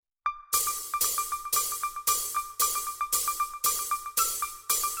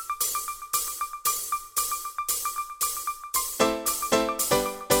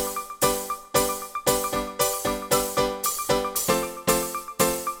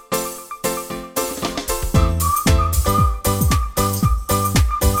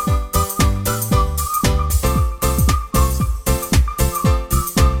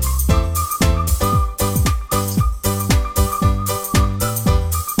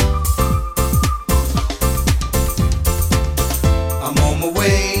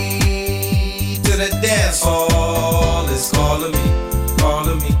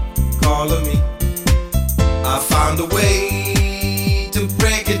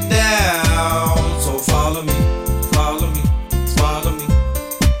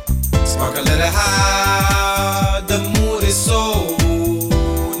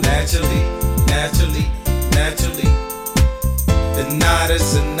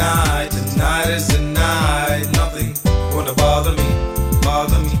tonight. Tonight is the night. Nothing gonna bother me,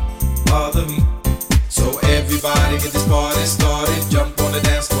 bother me, bother me. So everybody get this party started. Jump on the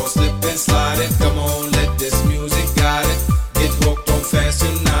dance floor, slip and slide it. Come on, let this music guide it. Get hooked on Fast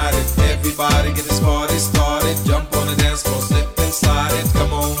United. Everybody get this party started. Jump on the dance floor, slip and slide it.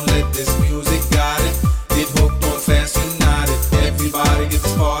 Come on, let this music guide it. Get hooked on Fast United. Everybody get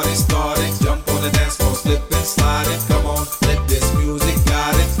this party started. Jump on the dance floor, slip and slide it. Come on, let this music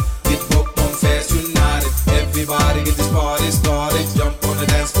guide it. Get hooked on Fast United. Everybody get this party started. Jump on the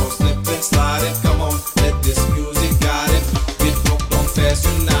dance floor, slip and slide it. Come on, let this music guide it. Get hooked on Fast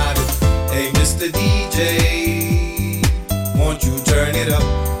United. Hey, Mr. DJ, won't you turn it up,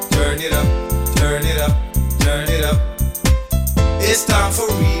 turn it up, turn it up, turn it up. It's time for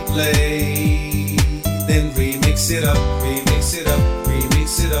replay. Then remix it up, remix it up,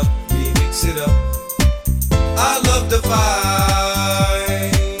 remix it up, remix it up. I love the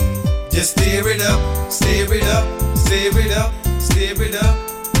vibe. Just stir it up, stir it up, stir it up, stir it up.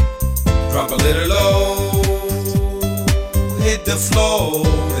 Drop a little low, hit the floor,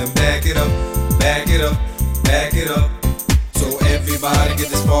 then back it up, back it up, back it up. So everybody get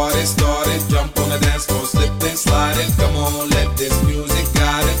this party started. Jump on the dance floor, slip and slide it. Come on, let this music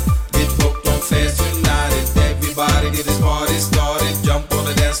guide it. Get hooked on Fast United. Everybody get this party started. Jump on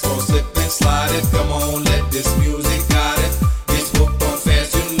the dance floor, slip and slide it. Come on, let this music guide it. Get hooked on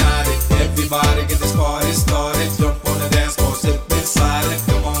Fast United. Everybody get this party started. Jump on the dance floor, slip and slide it.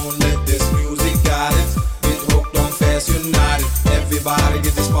 Come on, let this music guide it. Get hooked on Fast United. Everybody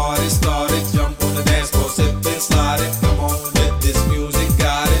get this party started. Jump on the dance floor, slip and slide it. Come on, let this music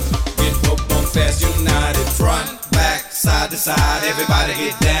guide it. Get hooked on Fast United. Front, back, side to side. Everybody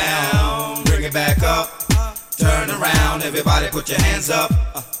get down. Bring it back up. Turn around. Everybody put your hands up.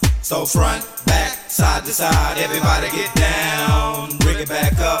 So front, back, side to side. Everybody get down. Bring it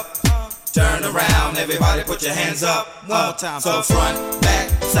back up. Turn around. Everybody put your hands up. One more time. So front, back,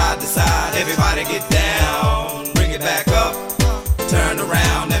 side to side. Everybody get down. Bring it back up. Turn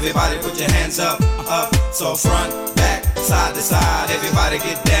around, everybody put your hands up, up. So front, back, side to side, everybody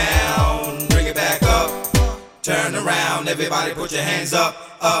get down. Bring it back up. Turn around, everybody put your hands up,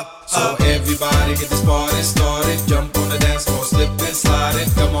 up. So everybody get this party started. Jump on the dance floor, slip and slide it.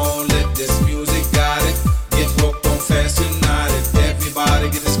 Come on, let this music guide it. Get hooked on Fast United.